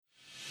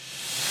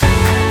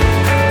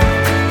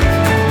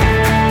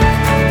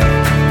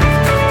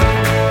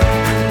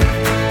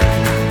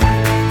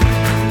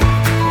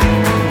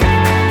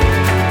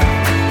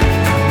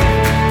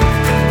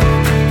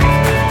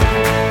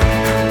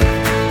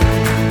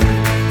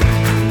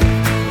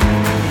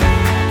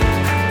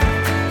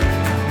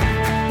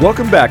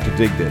Welcome back to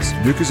Dig This,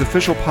 NUCA's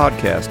official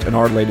podcast and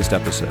our latest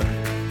episode.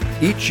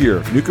 Each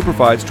year, NUCA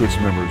provides to its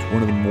members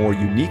one of the more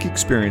unique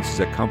experiences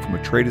that come from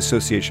a trade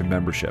association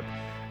membership,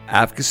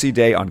 Advocacy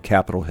Day on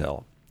Capitol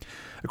Hill.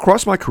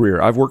 Across my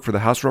career, I've worked for the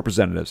House of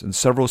Representatives and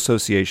several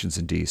associations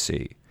in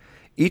D.C.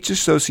 Each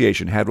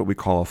association had what we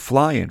call a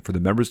fly-in for the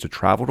members to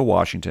travel to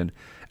Washington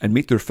and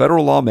meet their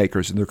federal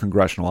lawmakers in their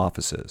congressional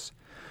offices.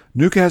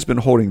 NUCA has been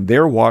holding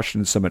their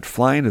Washington Summit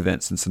fly-in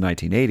event since the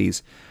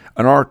 1980s,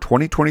 and our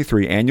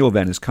 2023 annual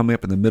event is coming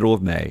up in the middle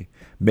of May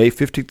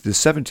 15th to the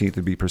 17th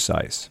to be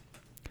precise.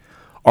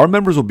 Our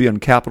members will be on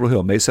Capitol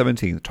Hill May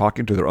 17th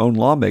talking to their own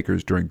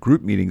lawmakers during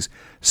group meetings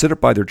set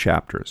up by their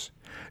chapters.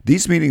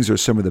 These meetings are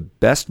some of the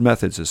best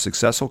methods a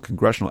successful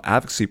congressional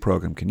advocacy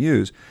program can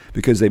use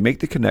because they make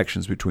the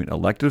connections between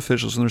elected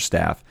officials and their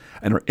staff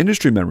and our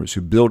industry members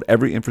who build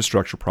every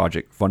infrastructure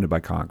project funded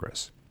by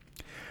Congress.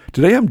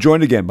 Today I'm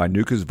joined again by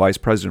NUCA's Vice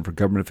President for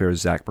Government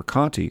Affairs, Zack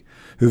Perconti,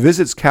 who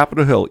visits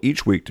Capitol Hill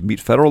each week to meet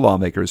federal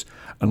lawmakers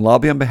and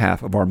lobby on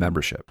behalf of our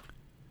membership.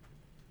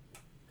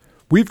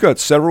 We've got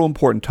several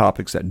important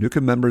topics that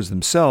NUCA members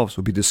themselves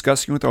will be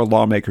discussing with our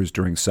lawmakers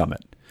during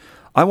Summit.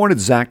 I wanted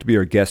Zack to be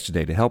our guest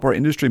today to help our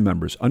industry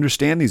members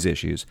understand these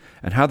issues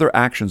and how their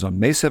actions on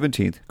May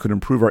 17th could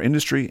improve our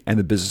industry and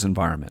the business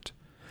environment.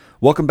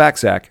 Welcome back,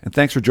 Zack, and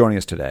thanks for joining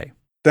us today.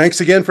 Thanks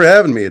again for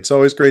having me. It's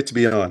always great to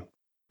be on.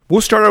 We'll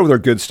start out with our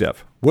good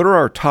stuff. What are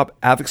our top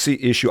advocacy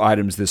issue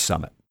items this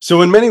summit?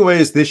 So in many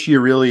ways, this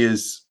year really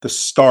is the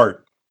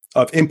start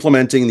of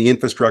implementing the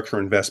Infrastructure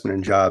Investment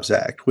and Jobs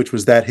Act, which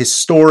was that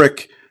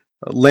historic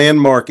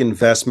landmark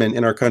investment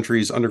in our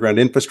country's underground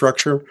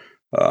infrastructure.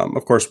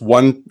 Of course,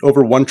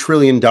 over $1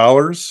 trillion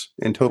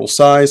in total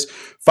size,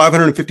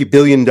 $550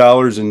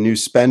 billion in new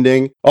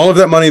spending. All of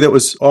that money that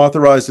was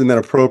authorized and then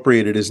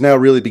appropriated is now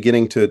really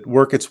beginning to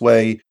work its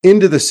way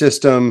into the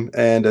system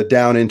and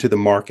down into the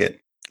market.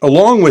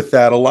 Along with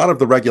that, a lot of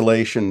the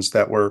regulations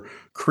that were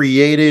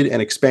created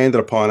and expanded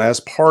upon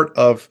as part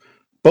of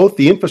both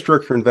the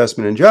Infrastructure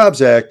Investment and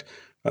Jobs Act,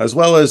 as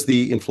well as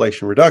the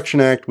Inflation Reduction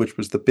Act, which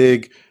was the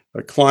big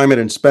climate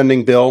and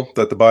spending bill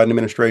that the Biden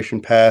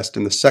administration passed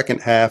in the second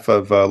half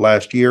of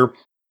last year.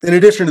 In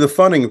addition to the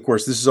funding, of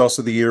course, this is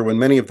also the year when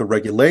many of the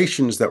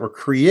regulations that were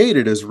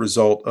created as a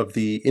result of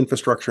the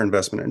Infrastructure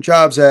Investment and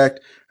Jobs Act,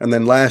 and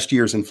then last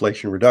year's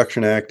Inflation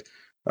Reduction Act,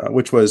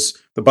 which was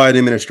the Biden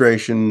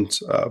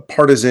administration's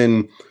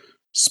partisan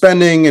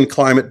spending and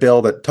climate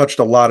bill that touched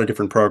a lot of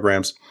different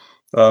programs.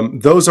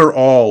 Those are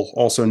all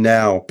also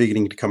now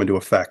beginning to come into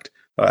effect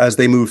as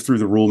they move through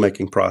the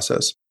rulemaking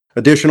process.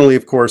 Additionally,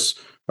 of course,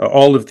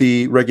 all of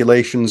the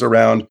regulations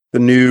around the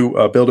new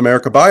Build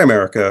America, Buy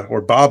America,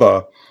 or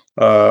BABA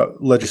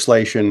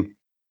legislation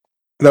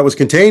that was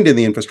contained in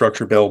the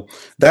infrastructure bill,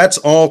 that's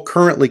all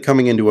currently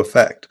coming into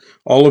effect.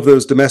 All of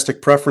those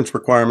domestic preference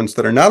requirements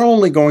that are not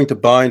only going to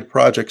bind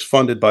projects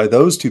funded by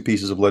those two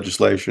pieces of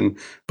legislation,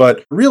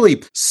 but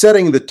really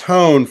setting the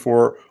tone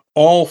for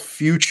all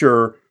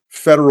future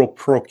federal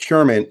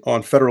procurement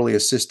on federally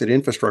assisted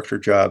infrastructure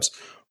jobs.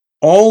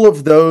 All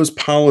of those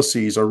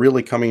policies are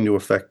really coming into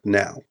effect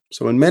now.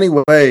 So in many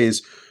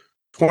ways,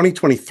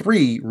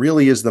 2023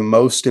 really is the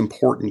most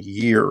important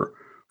year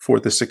for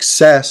the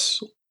success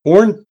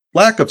or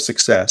lack of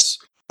success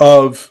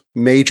of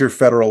major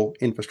federal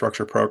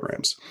infrastructure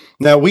programs.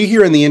 Now, we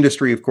here in the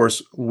industry, of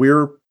course,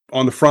 we're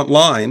on the front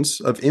lines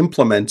of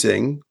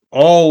implementing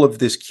all of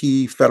this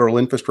key federal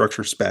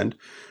infrastructure spend.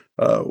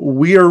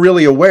 We are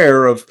really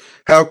aware of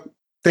how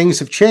things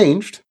have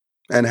changed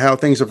and how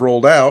things have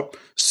rolled out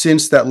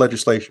since that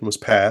legislation was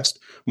passed.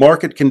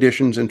 Market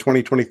conditions in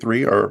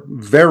 2023 are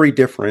very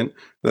different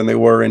than they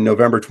were in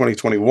November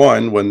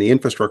 2021 when the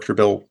infrastructure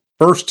bill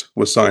first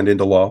was signed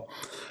into law.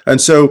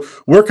 And so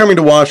we're coming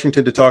to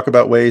Washington to talk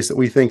about ways that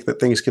we think that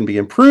things can be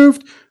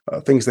improved,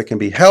 things that can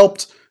be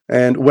helped,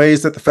 and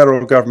ways that the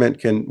federal government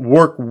can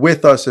work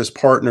with us as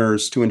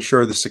partners to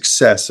ensure the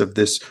success of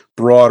this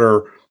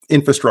broader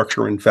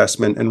infrastructure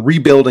investment and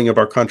rebuilding of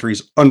our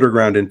country's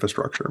underground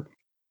infrastructure.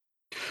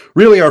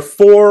 Really, our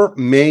four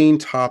main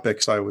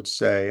topics, I would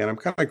say, and I'm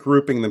kind of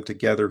grouping them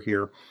together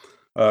here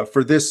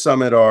for this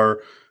summit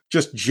are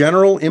just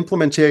general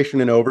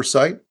implementation and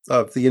oversight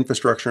of the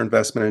Infrastructure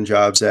Investment and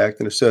Jobs Act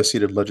and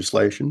associated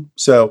legislation.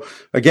 So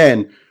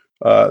again,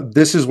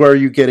 this is where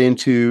you get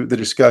into the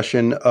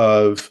discussion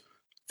of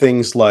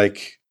things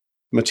like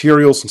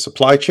materials and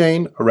supply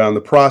chain around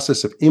the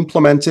process of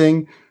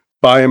implementing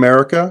Buy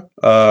America.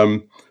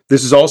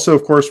 This is also,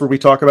 of course, where we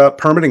talk about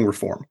permitting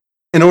reform.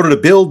 In order to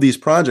build these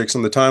projects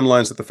on the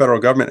timelines that the federal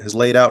government has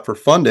laid out for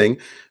funding,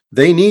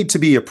 they need to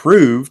be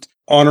approved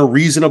on a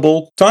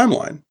reasonable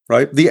timeline,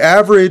 right? The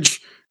average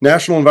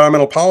National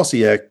Environmental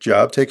Policy Act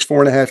job takes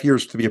 4.5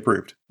 years to be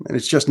approved. And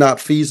it's just not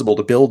feasible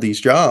to build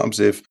these jobs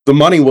if the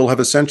money will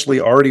have essentially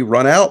already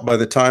run out by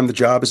the time the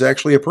job is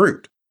actually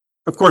approved.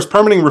 Of course,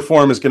 permitting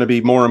reform is going to be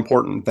more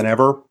important than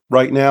ever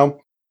right now.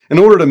 In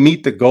order to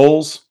meet the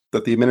goals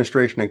that the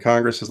administration and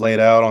Congress has laid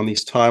out on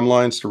these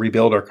timelines to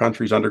rebuild our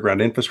country's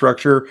underground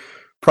infrastructure,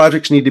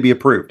 projects need to be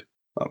approved.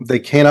 They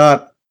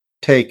cannot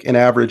take an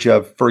average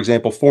of, for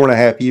example,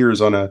 4.5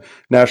 years on a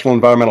National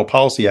Environmental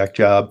Policy Act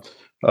job,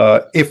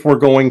 if we're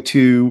going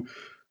to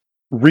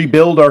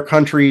rebuild our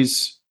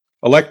country's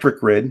electric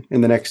grid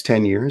in the next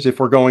 10 years, if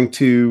we're going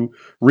to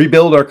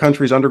rebuild our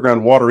country's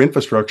underground water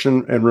infrastructure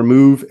and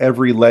remove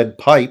every lead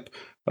pipe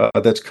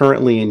that's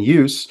currently in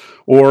use,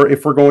 or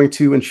if we're going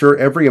to ensure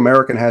every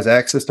American has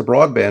access to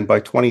broadband by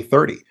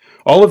 2030.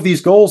 All of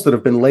these goals that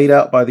have been laid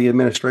out by the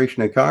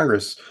administration and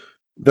Congress,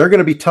 they're going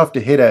to be tough to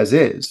hit as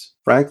is,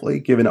 frankly,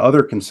 given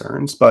other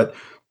concerns, but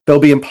they'll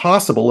be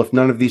impossible if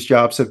none of these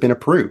jobs have been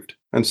approved.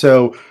 And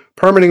so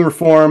permitting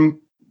reform,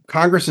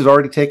 Congress has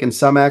already taken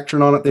some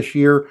action on it this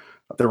year.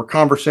 There were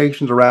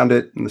conversations around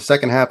it in the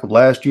second half of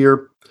last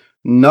year.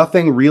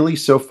 Nothing really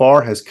so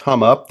far has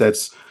come up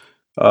that's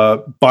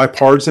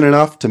bipartisan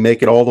enough to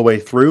make it all the way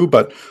through,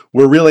 but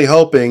we're really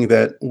hoping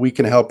that we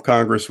can help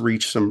Congress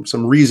reach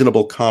some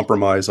reasonable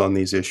compromise on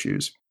these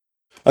issues.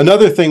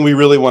 Another thing we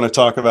really want to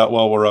talk about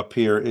while we're up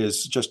here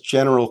is just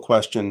general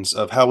questions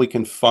of how we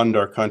can fund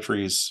our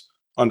country's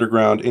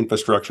underground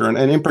infrastructure, and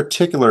in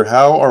particular,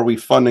 how are we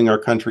funding our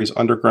country's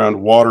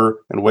underground water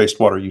and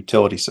wastewater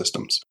utility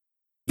systems?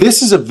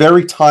 This is a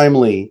very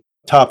timely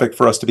topic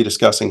for us to be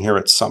discussing here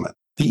at Summit.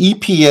 The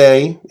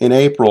EPA in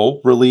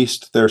April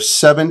released their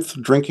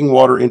 7th Drinking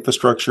Water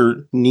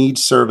Infrastructure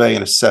Needs Survey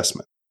and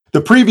Assessment.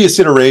 The previous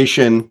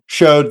iteration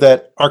showed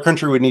that our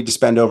country would need to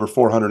spend over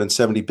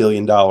 $470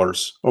 billion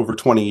over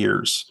 20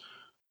 years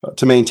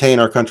to maintain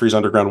our country's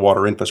underground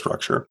water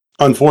infrastructure.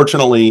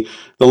 Unfortunately,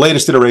 the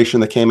latest iteration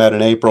that came out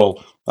in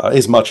April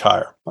is much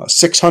higher.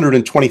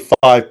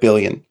 $625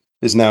 billion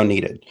is now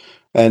needed.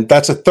 And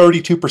that's a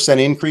 32%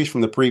 increase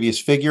from the previous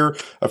figure.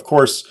 Of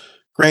course,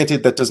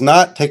 granted, that does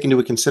not take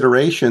into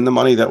consideration the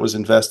money that was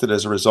invested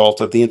as a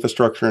result of the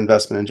Infrastructure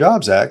Investment and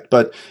Jobs Act.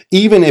 But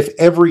even if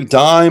every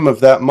dime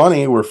of that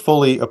money were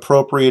fully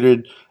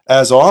appropriated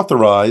as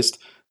authorized,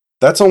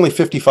 that's only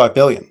 $55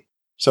 billion.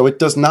 So it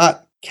does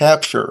not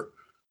capture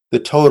the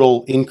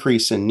total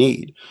increase in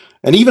need.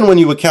 And even when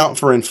you account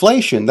for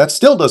inflation, that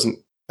still doesn't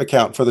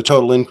account for the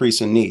total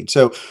increase in need.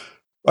 So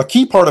a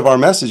key part of our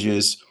message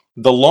is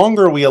the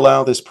longer we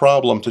allow this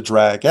problem to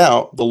drag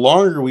out, the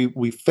longer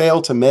we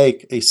fail to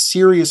make a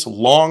serious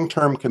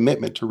long-term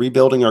commitment to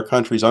rebuilding our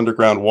country's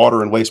underground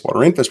water and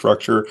wastewater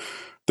infrastructure,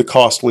 the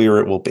costlier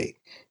it will be.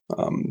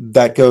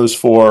 That goes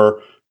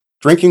for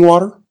drinking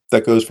water.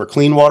 That goes for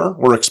clean water.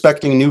 We're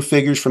expecting new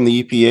figures from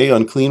the EPA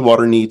on clean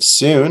water needs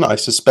soon. I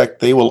suspect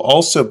they will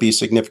also be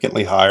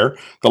significantly higher.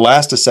 The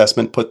last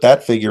assessment put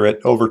that figure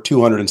at over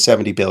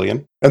 $270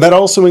 billion. And that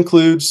also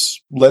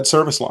includes lead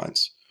service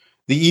lines.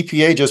 The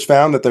EPA just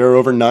found that there are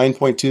over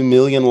 9.2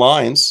 million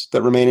lines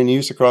that remain in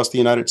use across the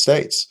United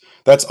States.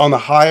 That's on the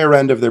higher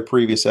end of their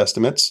previous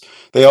estimates.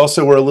 They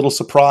also were a little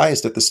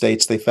surprised at the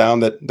states they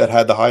found that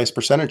had the highest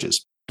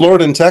percentages.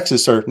 Florida and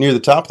Texas are near the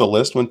top of the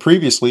list, when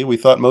previously we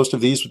thought most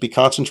of these would be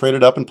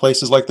concentrated up in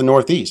places like the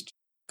Northeast.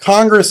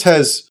 Congress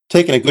has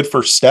taken a good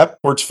first step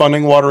towards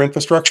funding water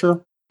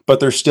infrastructure, but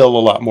there's still a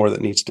lot more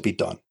that needs to be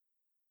done.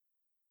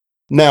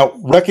 Now,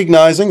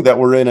 recognizing that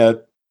we're in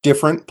a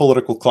different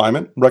political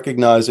climate,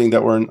 recognizing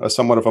that we're in a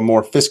somewhat of a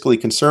more fiscally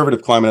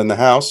conservative climate in the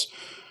House,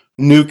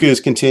 NUCA is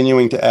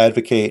continuing to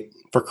advocate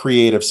for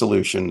creative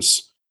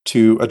solutions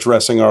to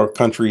addressing our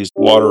country's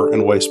water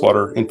and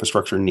wastewater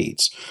infrastructure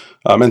needs.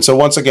 And so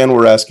once again,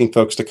 we're asking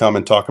folks to come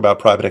and talk about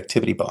private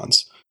activity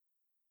bonds.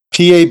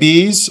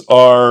 PABs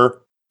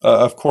are,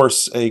 of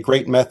course, a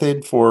great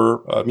method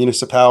for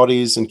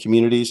municipalities and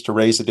communities to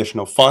raise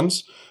additional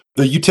funds.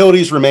 The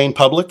utilities remain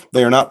public.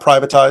 They are not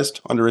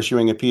privatized under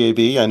issuing a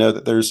PAB. I know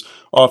that there's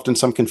often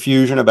some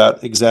confusion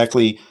about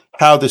exactly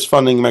how this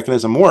funding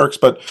mechanism works,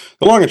 but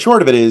the long and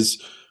short of it is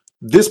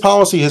this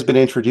policy has been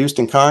introduced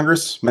in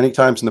Congress many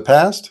times in the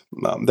past.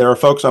 There are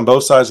folks on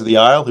both sides of the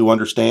aisle who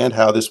understand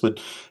how this would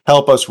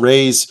help us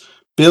raise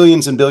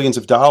billions and billions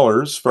of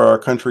dollars for our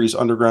country's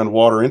underground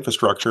water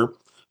infrastructure.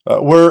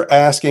 We're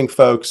asking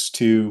folks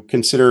to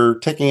consider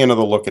taking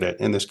another look at it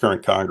in this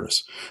current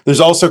Congress.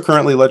 There's also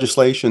currently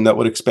legislation that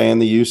would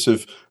expand the use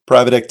of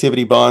private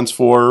activity bonds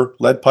for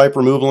lead pipe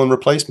removal and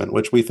replacement,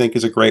 which we think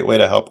is a great way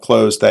to help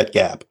close that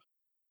gap.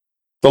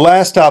 The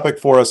last topic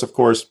for us, of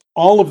course,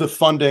 all of the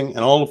funding and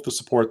all of the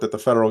support that the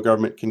federal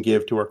government can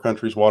give to our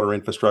country's water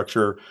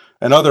infrastructure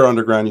and other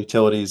underground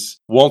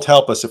utilities won't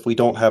help us if we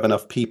don't have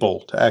enough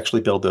people to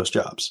actually build those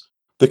jobs.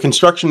 The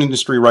construction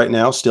industry right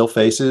now still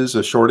faces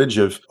a shortage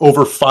of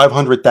over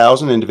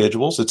 500,000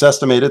 individuals. It's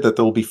estimated that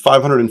there will be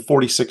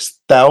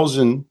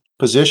 546,000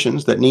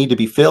 positions that need to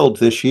be filled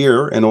this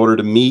year in order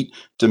to meet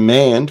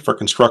demand for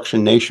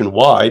construction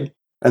nationwide.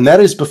 And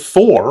that is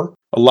before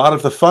a lot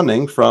of the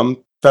funding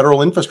from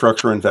federal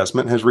infrastructure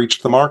investment has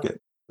reached the market.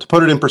 To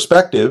put it in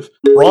perspective,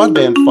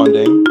 broadband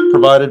funding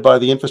provided by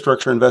the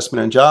Infrastructure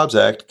Investment and Jobs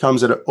Act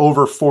comes at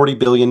over $40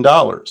 billion.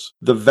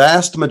 The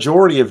vast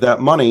majority of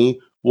that money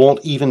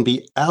won't even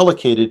be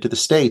allocated to the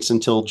states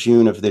until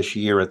June of this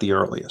year at the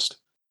earliest.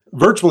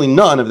 Virtually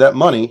none of that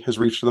money has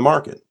reached the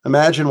market.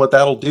 Imagine what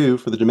that'll do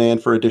for the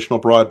demand for additional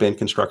broadband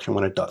construction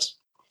when it does.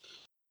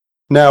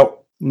 Now,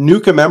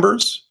 NUCA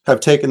members have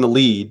taken the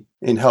lead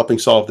in helping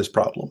solve this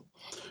problem.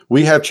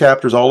 We have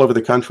chapters all over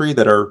the country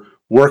that are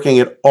working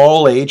at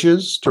all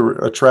ages to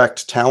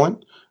attract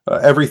talent,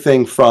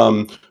 everything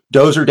from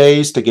dozer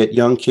days to get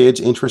young kids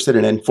interested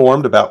and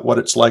informed about what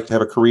it's like to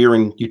have a career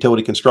in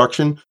utility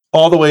construction,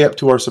 all the way up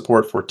to our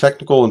support for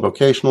technical and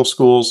vocational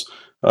schools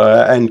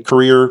and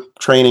career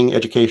training,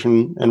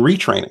 education, and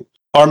retraining.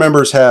 Our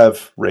members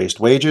have raised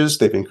wages,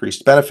 they've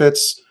increased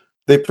benefits,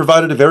 they've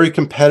provided a very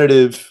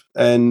competitive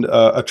and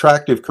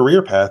attractive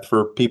career path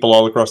for people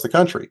all across the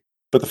country.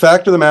 But the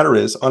fact of the matter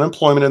is,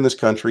 unemployment in this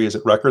country is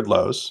at record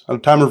lows. At the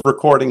time of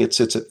recording, it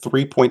sits at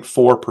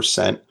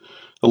 3.4%.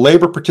 The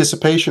labor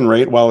participation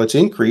rate, while it's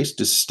increased,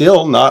 is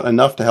still not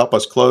enough to help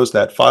us close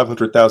that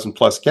 500,000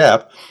 plus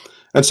gap.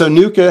 And so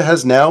NUCA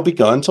has now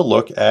begun to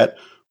look at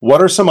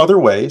what are some other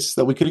ways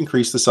that we could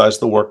increase the size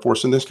of the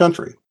workforce in this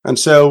country. And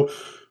so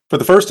for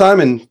the first time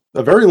in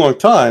a very long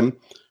time,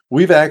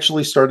 we've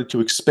actually started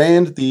to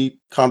expand the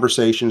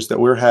conversations that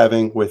we're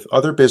having with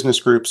other business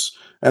groups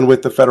and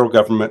with the federal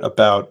government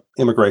about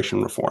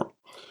immigration reform.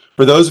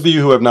 For those of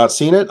you who have not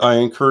seen it, I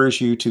encourage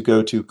you to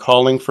go to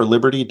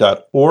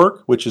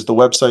callingforliberty.org, which is the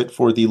website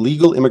for the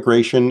Legal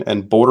Immigration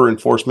and Border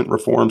Enforcement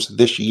Reforms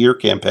This Year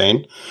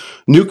campaign.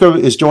 NUCA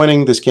is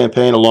joining this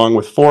campaign along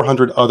with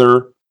 400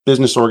 other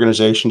business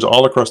organizations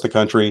all across the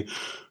country,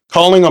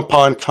 calling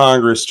upon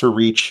Congress to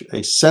reach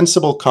a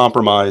sensible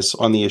compromise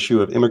on the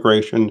issue of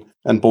immigration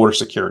and border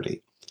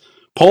security.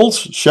 Polls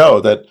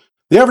show that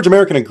the average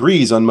American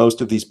agrees on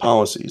most of these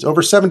policies.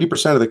 Over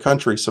 70% of the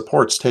country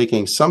supports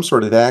taking some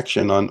sort of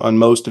action on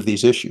most of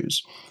these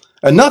issues.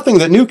 And nothing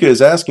that NUCA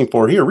is asking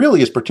for here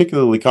really is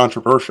particularly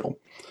controversial.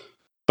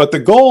 But the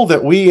goal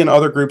that we and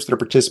other groups that are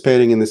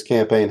participating in this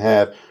campaign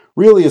have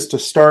really is to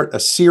start a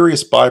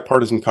serious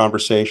bipartisan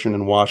conversation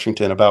in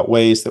Washington about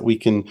ways that we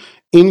can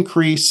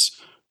increase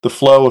the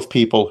flow of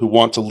people who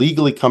want to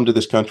legally come to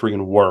this country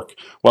and work,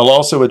 while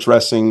also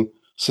addressing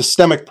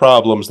systemic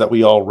problems that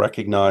we all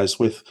recognize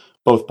with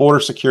both border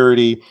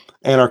security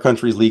and our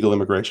country's legal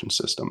immigration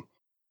system.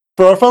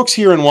 For our folks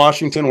here in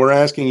Washington, we're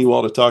asking you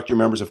all to talk to your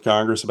members of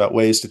Congress about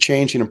ways to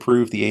change and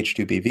improve the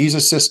H-2B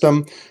visa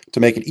system to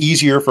make it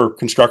easier for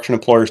construction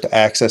employers to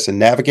access and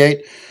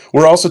navigate.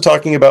 We're also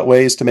talking about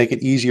ways to make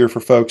it easier for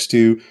folks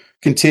to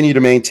continue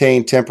to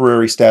maintain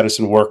temporary status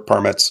and work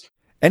permits.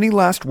 Any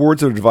last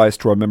words of advice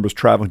to our members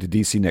traveling to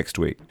D.C. next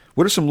week?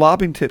 What are some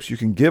lobbying tips you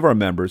can give our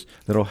members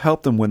that will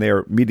help them when they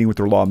are meeting with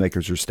their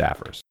lawmakers or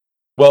staffers?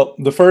 Well,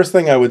 the first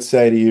thing I would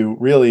say to you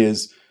really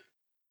is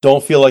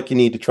don't feel like you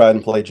need to try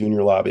and play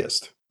junior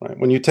lobbyist. Right?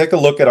 When you take a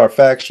look at our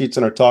fact sheets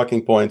and our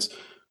talking points,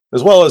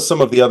 as well as some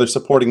of the other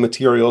supporting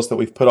materials that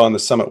we've put on the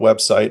Summit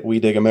website,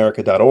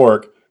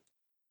 WeDigAmerica.org,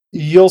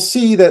 you'll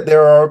see that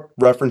there are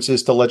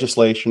references to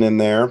legislation in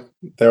there.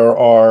 There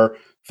are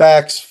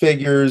facts,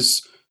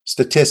 figures,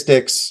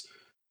 statistics,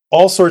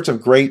 all sorts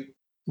of great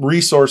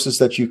resources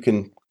that you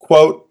can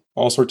quote,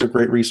 all sorts of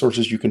great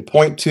resources you can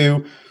point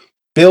to,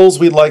 bills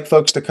we'd like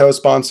folks to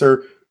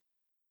co-sponsor.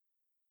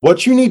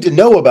 What you need to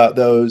know about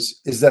those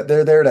is that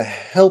they're there to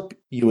help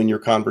you in your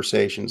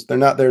conversations. They're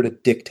not there to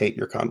dictate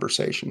your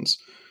conversations.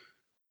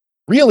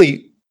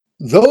 Really,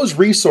 those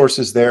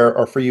resources there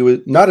are for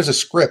you not as a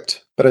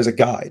script, but as a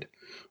guide.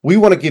 We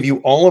want to give you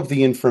all of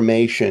the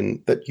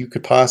information that you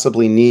could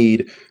possibly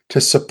need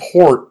to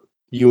support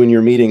you in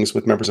your meetings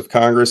with members of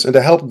Congress and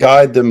to help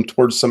guide them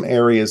towards some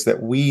areas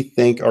that we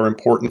think are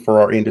important for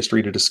our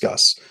industry to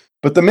discuss.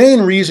 But the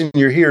main reason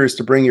you're here is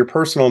to bring your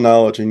personal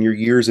knowledge and your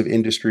years of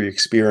industry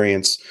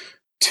experience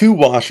to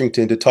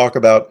Washington to talk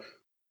about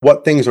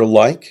what things are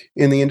like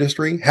in the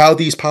industry, how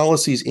these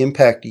policies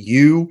impact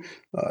you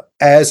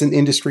as an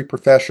industry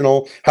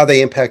professional, how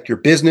they impact your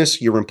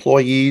business, your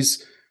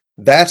employees.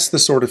 That's the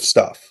sort of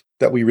stuff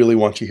that we really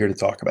want you here to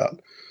talk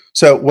about.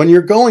 So when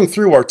you're going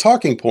through our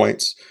talking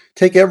points,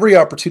 take every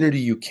opportunity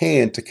you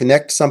can to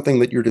connect something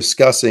that you're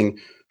discussing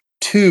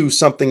to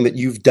something that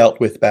you've dealt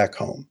with back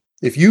home.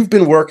 If you've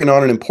been working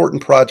on an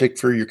important project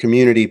for your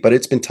community, but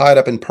it's been tied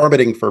up in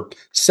permitting for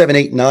 7,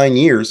 8, 9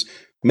 years,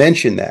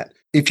 mention that.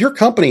 If your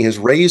company has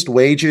raised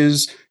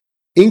wages,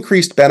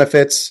 increased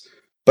benefits,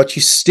 but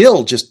you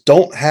still just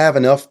don't have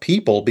enough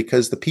people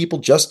because the people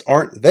just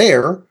aren't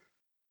there,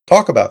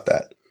 talk about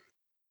that.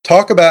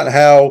 Talk about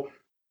how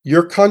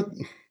your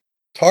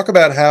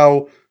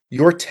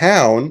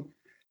town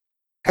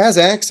has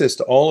access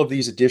to all of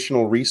these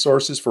additional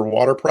resources for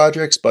water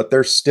projects, but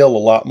there's still a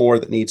lot more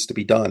that needs to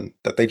be done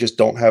that they just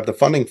don't have the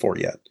funding for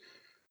yet.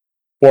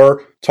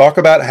 Or talk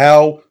about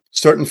how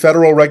certain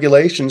federal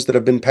regulations that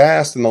have been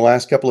passed in the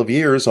last couple of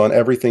years on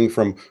everything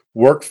from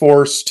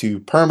workforce to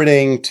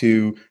permitting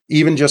to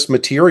even just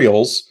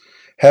materials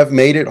have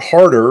made it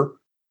harder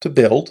to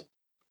build,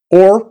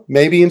 or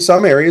maybe in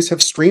some areas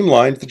have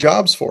streamlined the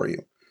jobs for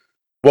you.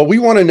 What we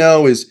want to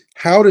know is,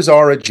 how does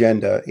our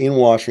agenda in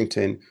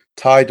Washington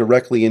tie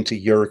directly into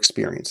your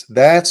experience?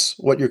 That's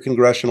what your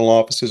congressional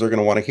offices are going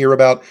to want to hear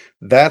about.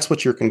 That's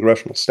what your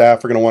congressional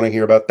staff are going to want to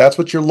hear about. That's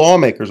what your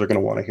lawmakers are going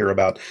to want to hear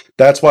about.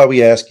 That's why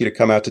we ask you to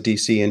come out to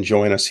DC and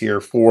join us here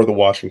for the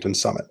Washington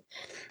Summit.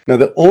 Now,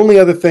 the only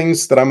other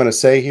things that I'm going to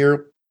say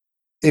here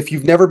if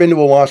you've never been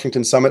to a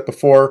Washington summit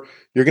before,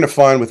 you're going to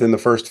find within the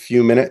first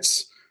few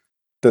minutes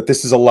that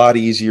this is a lot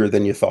easier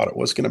than you thought it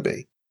was going to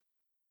be.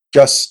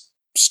 Just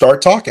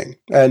start talking,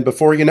 and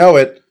before you know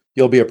it,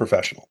 you'll be a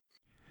professional.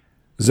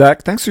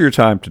 Zack, thanks for your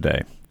time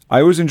today.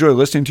 I always enjoy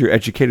listening to your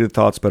educated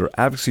thoughts about our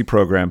advocacy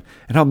program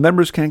and how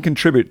members can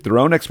contribute their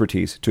own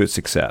expertise to its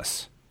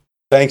success.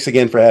 Thanks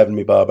again for having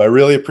me, Bob. I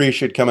really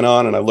appreciate coming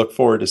on, and I look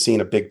forward to seeing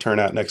a big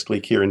turnout next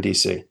week here in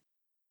D.C.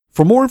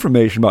 For more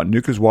information about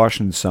NUCA's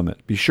Washington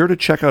Summit, be sure to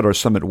check out our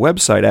summit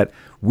website at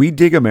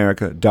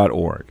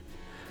WeDigAmerica.org.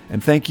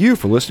 And thank you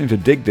for listening to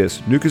Dig This,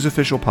 NUCA's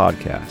official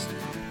podcast.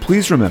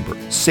 Please remember,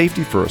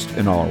 safety first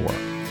in all our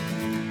work.